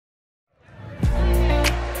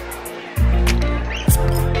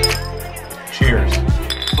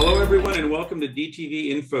everyone, and welcome to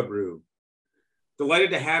DTV ApexonBrew. Delighted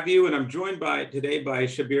to have you, and I'm joined today by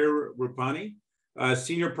Shabir Rupani,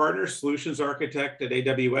 Senior Partner, Solutions Architect at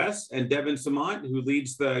AWS, and Deven Samant, who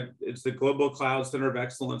leads the Global Cloud Center of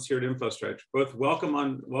Excellence here at Infrastructure. Both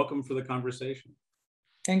welcome for the conversation.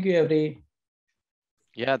 Thank you, Every.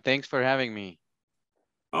 Yeah, thanks for having me.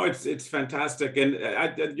 Oh, it's fantastic.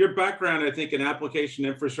 And your background, I think, in application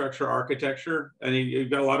infrastructure architecture, and you've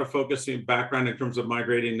got a lot of focus in background in terms of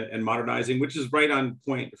migrating and modernizing, which is right on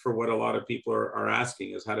point for what a lot of people are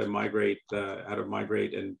asking, is how to migrate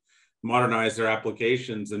and modernize their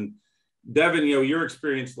applications. And Deven, your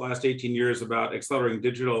experience the last 18 years about accelerating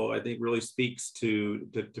digital, I think, really speaks to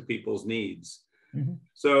people's needs. Mm-hmm.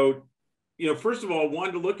 So, first of all,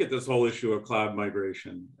 wanted to look at this whole issue of cloud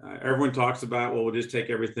migration. Everyone talks about, well, we'll just take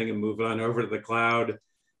everything and move on over to the cloud.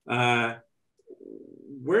 Where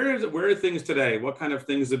are things today? What kind of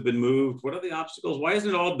things have been moved? What are the obstacles? Why isn't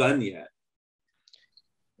it all done yet?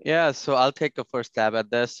 Yeah, so I'll take a first stab at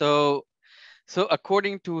this. So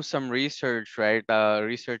according to some research, right?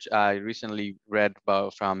 Research I recently read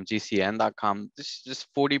about from GCN.com, just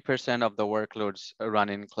 40% of the workloads run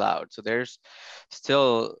in cloud. So there's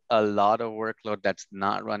still a lot of workload that's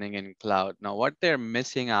not running in cloud. Now, what they're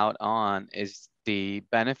missing out on is the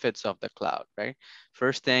benefits of the cloud, right?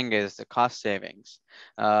 First thing is the cost savings.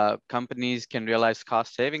 Companies can realize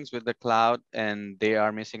cost savings with the cloud, and they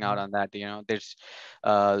are missing out on that. There's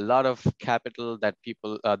a lot of capital that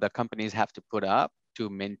the companies have to put up to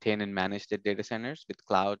maintain and manage the data centers. With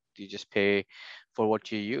cloud, you just pay for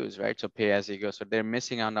what you use, right? So pay as you go. So they're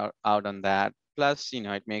missing out on that. Plus,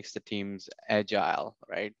 it makes the teams agile,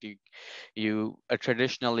 right? You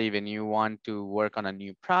traditionally, when you want to work on a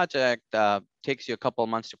new project, takes you a couple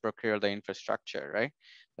months to procure the infrastructure, right?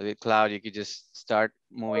 With cloud, you could just start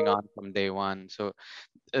moving on from day one. So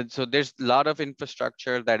there's a lot of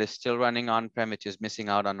infrastructure that is still running on-prem, which is missing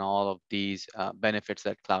out on all of these benefits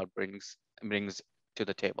that cloud brings to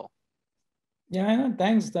the table. Yeah,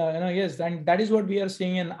 thanks. Yes, and that is what we are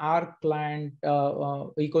seeing in our client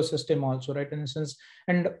ecosystem also, right? In a sense,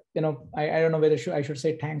 and I don't know whether I should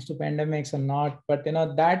say thanks to pandemics or not, but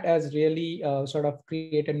that has really sort of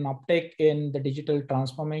created an uptick in the digital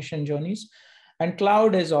transformation journeys. And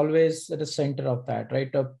cloud is always at the center of that, right?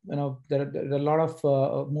 There are a lot of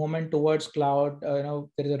movement towards cloud.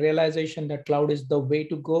 There is a realization that cloud is the way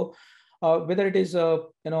to go. Whether it is a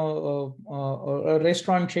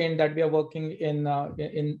restaurant chain that we are working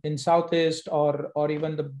in Southeast or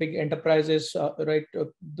even the big enterprises, right?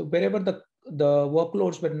 Wherever the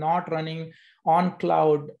workloads were not running on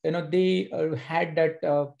cloud, they had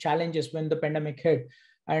that challenges when the pandemic hit.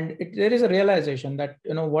 And there is a realization that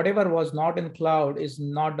whatever was not in cloud is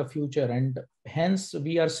not the future, and hence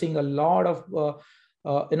we are seeing a lot of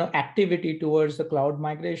activity towards the cloud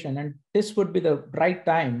migration. And this would be the right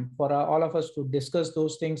time for all of us to discuss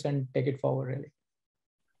those things and take it forward, really.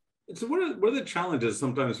 So what are the challenges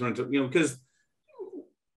sometimes, because,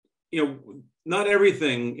 not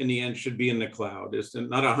everything in the end should be in the cloud. It's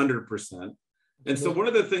not 100%. And so one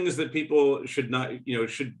of the things that people should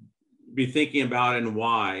be thinking about, and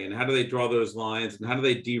why, and how do they draw those lines, and how do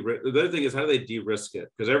they de-risk? The other thing is, how do they de-risk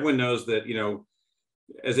it? Because everyone knows that,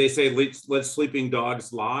 as they say, let sleeping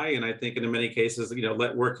dogs lie. And I think in many cases,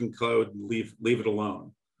 let working code leave it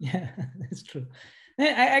alone. Yeah, that's true.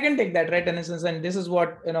 I can take that, right, in a sense, and this is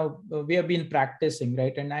what we have been practicing,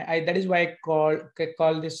 right? And I that is why I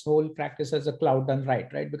call this whole practice as a cloud done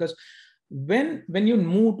right? Because when you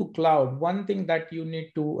move to cloud, one thing that you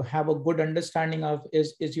need to have a good understanding of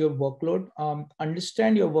is your workload.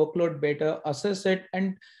 Understand your workload better, assess it,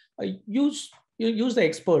 and use the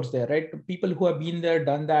experts there, right? People who have been there,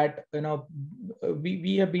 done that.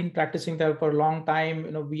 We have been practicing that for a long time.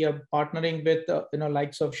 We are partnering with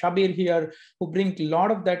likes of Shabir here, who bring a lot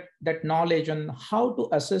of that knowledge on how to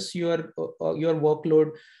assess your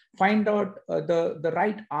workload, find out the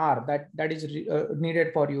right R that is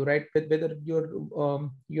needed for you, right? Whether your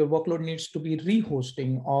workload needs to be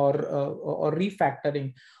rehosting or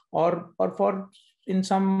refactoring, or for in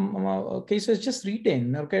some cases just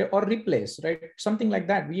retain, okay, or replace, right? Something like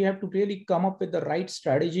that. We have to really come up with the right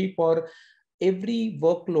strategy for every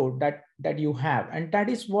workload that you have, and that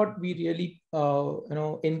is what we really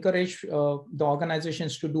encourage the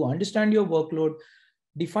organizations to do. Understand your workload,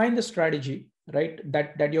 define the strategy, right,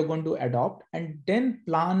 that you're going to adopt, and then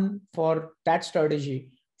plan for that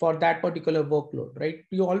strategy for that particular workload, right?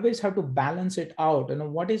 You always have to balance it out.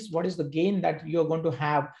 What is the gain that you're going to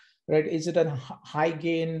have, right? Is it a high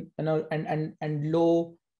gain, and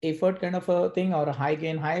low effort kind of a thing, or a high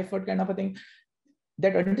gain, high effort kind of a thing?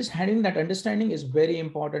 having that understanding is very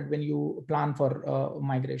important when you plan for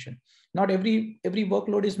migration. Not every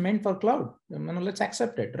workload is meant for cloud. Let's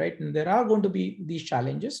accept it, right? And there are going to be these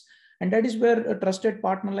challenges, and that is where a trusted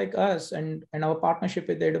partner like us and our partnership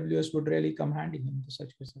with AWS would really come handy in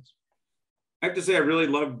such cases. I have to say, I really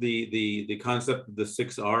love the concept of the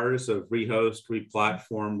 6 R's of rehost,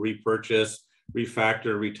 replatform, repurchase,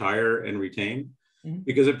 refactor, retire, and retain,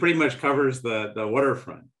 because it pretty much covers the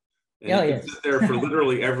waterfront. And you can sit there for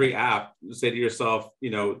literally every app, say to yourself,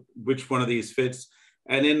 which one of these fits.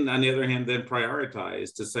 And then on the other hand, then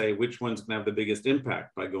prioritize to say which one's going to have the biggest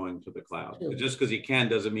impact by going to the cloud. Sure. Just because you can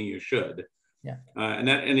doesn't mean you should. Yeah. And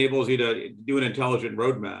that enables you to do an intelligent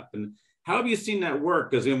roadmap. And how have you seen that work?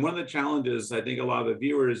 Because one of the challenges, I think a lot of the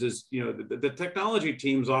viewers is, the technology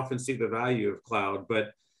teams often see the value of cloud,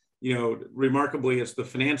 but remarkably, it's the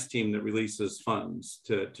finance team that releases funds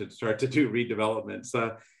to start to do redevelopment.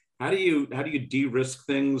 So how do you de-risk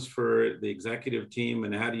things for the executive team,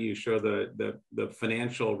 and how do you show the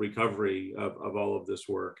financial recovery of all of this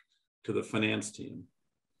work to the finance team?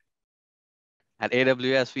 At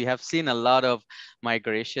AWS, we have seen a lot of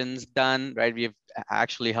migrations done, right? We've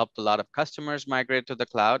actually helped a lot of customers migrate to the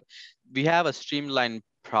cloud. We have a streamlined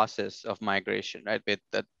process of migration, right? With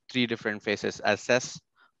the 3 different phases: assess,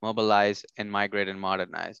 mobilize, and migrate and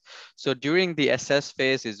modernize. So during the assess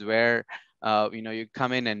phase is where you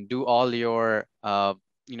come in and do all your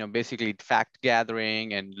basically fact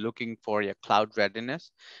gathering and looking for your cloud readiness.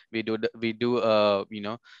 We do a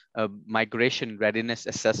migration readiness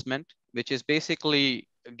assessment, which is basically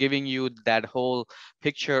giving you that whole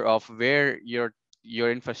picture of where your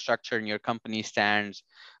infrastructure and your company stands,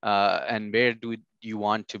 and where do you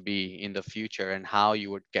want to be in the future and how you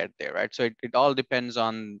would get there, right? So it all depends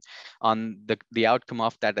on the outcome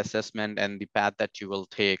of that assessment and the path that you will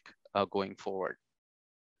take going forward.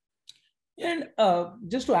 And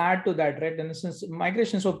just to add to that, right, in the sense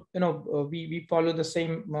migration, so we follow the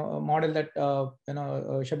same model that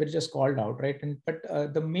Shabir just called out, right? But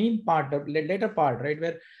the main part, the later part, right,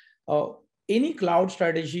 where any cloud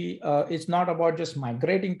strategy is not about just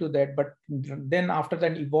migrating to that, but then after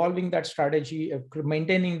that, evolving that strategy,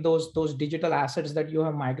 maintaining those digital assets that you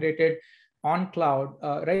have migrated on cloud,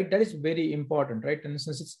 right? That is very important, right? In the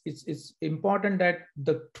sense, it's important that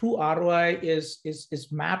the true ROI is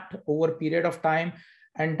mapped over a period of time,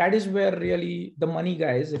 and that is where really the money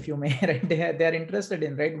guys, if you may, right? They're interested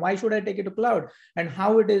in, right? Why should I take it to cloud, and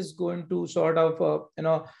how it is going to sort of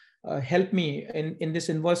help me in this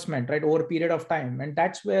investment, right, over a period of time. And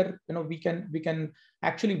that's where we can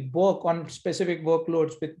actually work on specific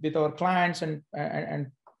workloads with our clients and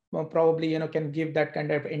probably can give that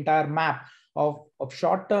kind of entire map of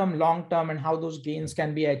short term, long term, and how those gains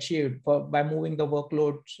can be achieved by moving the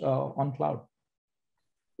workloads on cloud.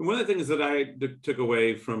 One of the things that I took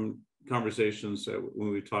away from conversations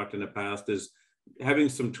when we talked in the past is having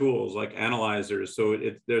some tools like analyzers. So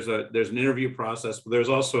there's an interview process, but there's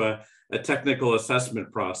also a technical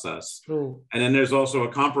assessment process. True. And then there's also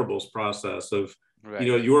a comparables process of, right,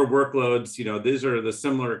 your workloads, these are the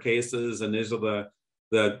similar cases, and these are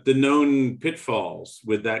the known pitfalls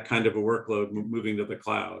with that kind of a workload moving to the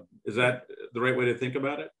cloud. Is that the right way to think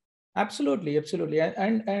about it? Absolutely. And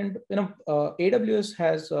AWS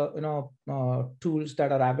has tools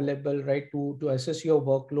that are available, right, to assess your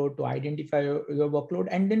workload, to identify your workload,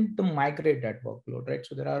 and then to migrate that workload, right?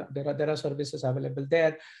 So there are services available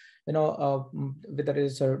there. Whether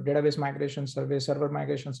it's a database migration service, server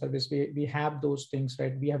migration service, we have those things,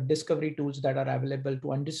 right? We have discovery tools that are available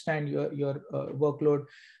to understand your workload.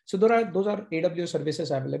 So those are AWS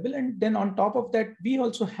services available. And then on top of that, we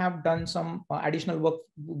also have done some additional work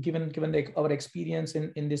given our experience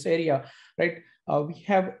in this area, right? We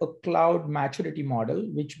have a cloud maturity model,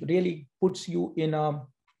 which really puts you in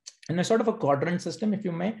a sort of a quadrant system, if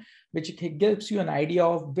you may, which gives you an idea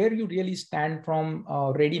of where you really stand from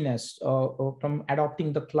readiness, from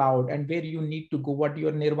adopting the cloud, and where you need to go, what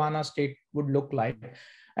your nirvana state would look like.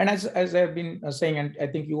 And as I've been saying, and I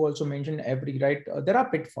think you also mentioned right, there are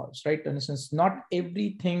pitfalls, right? In a sense, not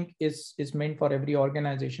everything is meant for every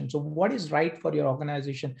organization. So what is right for your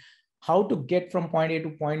organization? How to get from point A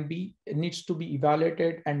to point B, it needs to be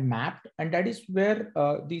evaluated and mapped. And that is where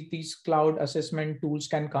these cloud assessment tools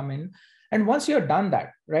can come in. And once you're done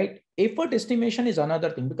that, right, effort estimation is another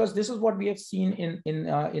thing, because this is what we have seen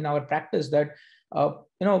in our practice, that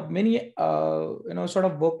many sort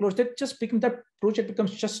of workloads that just become, that project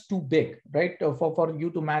becomes just too big, right, for you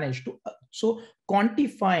to manage. So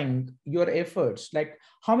quantifying your efforts, like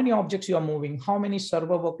how many objects you are moving, how many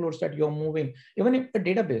server workloads that you're moving, even if a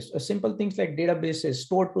database, a simple things like databases,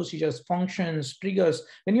 stored procedures, functions, triggers,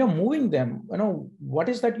 when you're moving them, what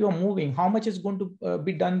is that you're moving, how much is going to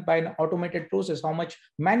be done by an automated process, how much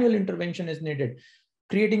manual intervention is needed,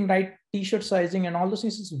 creating right t-shirt sizing and all those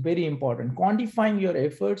things is very important. Quantifying your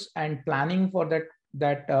efforts and planning for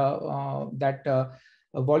that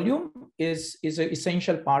volume is an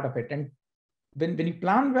essential part of it. And when you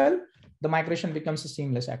plan well, the migration becomes a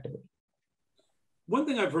seamless activity. One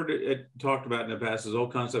thing I've heard it talked about in the past is the whole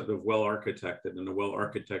concept of well-architected and a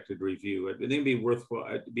well-architected review. I think it'd be worthwhile,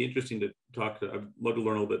 it'd be interesting to talk to, I'd love to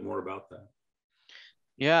learn a little bit more about that.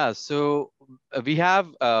 Yeah, so we have,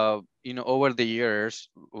 over the years,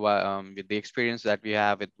 with the experience that we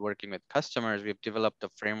have with working with customers, we've developed a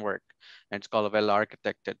framework, and it's called a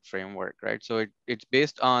well-architected framework, right? So it's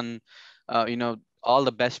based on, all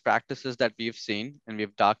the best practices that we've seen, and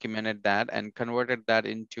we've documented that and converted that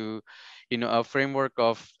into, a framework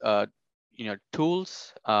of,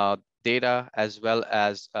 tools, data, as well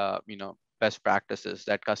as, best practices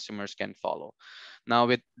that customers can follow. Now,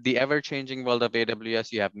 with the ever-changing world of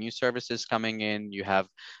AWS, you have new services coming in, you have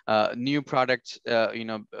new products,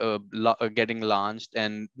 getting launched,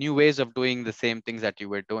 and new ways of doing the same things that you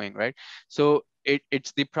were doing, right? So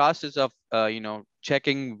it's the process of,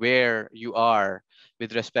 checking where you are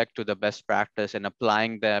with respect to the best practice and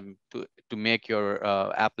applying them to make your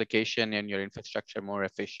application and your infrastructure more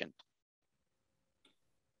efficient.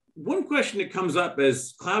 One question that comes up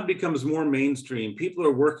as cloud becomes more mainstream, people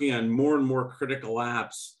are working on more and more critical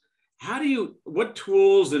apps. What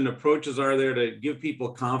tools and approaches are there to give people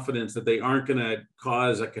confidence that they aren't going to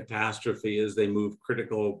cause a catastrophe as they move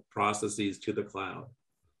critical processes to the cloud?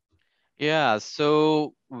 Yeah,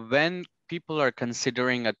 so when people are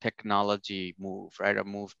considering a technology move, right, a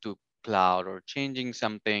move to cloud or changing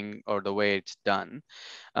something or the way it's done,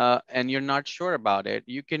 and you're not sure about it,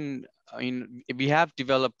 we have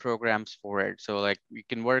developed programs for it. So like we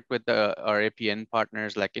can work with our APN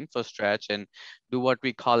partners like InfoStretch and do what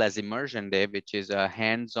we call as immersion day, which is a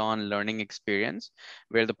hands-on learning experience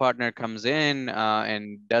where the partner comes in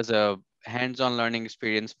and does a hands-on learning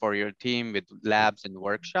experience for your team with labs and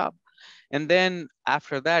workshop. And then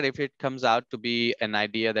after that, if it comes out to be an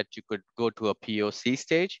idea that you could go to a POC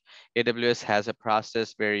stage, AWS has a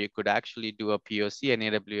process where you could actually do a POC and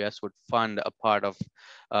AWS would fund a part of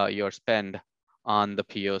your spend on the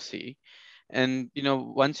POC. And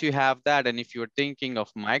once you have that, and if you're thinking of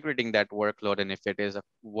migrating that workload, and if it is a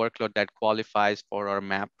workload that qualifies for our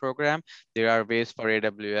MAP program, there are ways for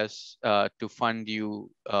AWS to fund you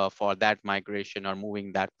for that migration or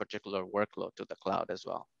moving that particular workload to the cloud as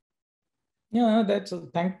well. Yeah,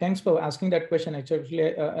 thanks for asking that question.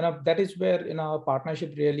 Actually, that is where our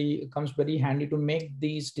partnership really comes very handy to make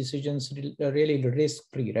these decisions really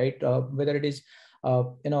risk-free, right? Whether it is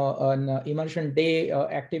an immersion day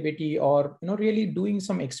activity or really doing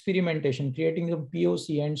some experimentation, creating a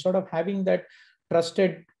POC, and sort of having that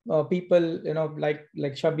trusted people, like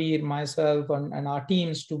Shabir, myself, and our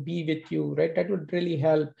teams to be with you, right? That would really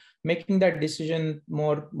help making that decision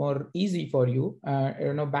more easy for you,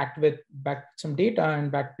 backed some data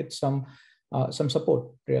and backed with some support,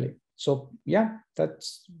 really. So yeah,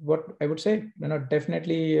 that's what I would say.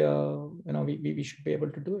 Definitely, we should be able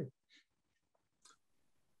to do it.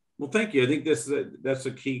 Well, thank you. I think that's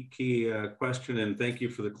a key question, and thank you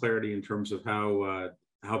for the clarity in terms of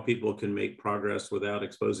how people can make progress without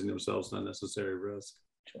exposing themselves to unnecessary risk.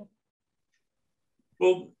 Sure.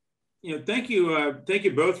 Well, thank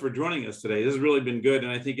you both for joining us today. This has really been good,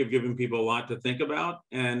 and I think you've given people a lot to think about.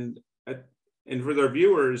 And for their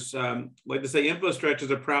viewers, I'd like to say InfoStretch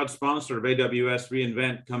is a proud sponsor of AWS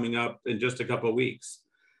reInvent coming up in just a couple of weeks.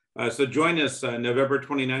 So join us November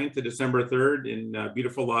 29th to December 3rd in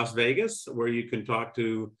beautiful Las Vegas, where you can talk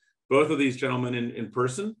to both of these gentlemen in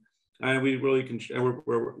person. And we really can,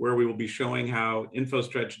 where we will be showing how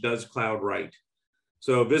InfoStretch does cloud right.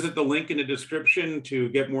 So visit the link in the description to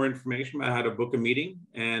get more information about how to book a meeting.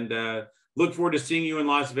 And look forward to seeing you in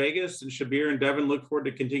Las Vegas. And Shabir and Deven, look forward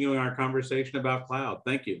to continuing our conversation about cloud.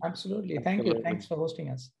 Thank you. Absolutely. Thank you. Thanks for hosting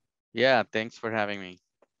us. Yeah, thanks for having me.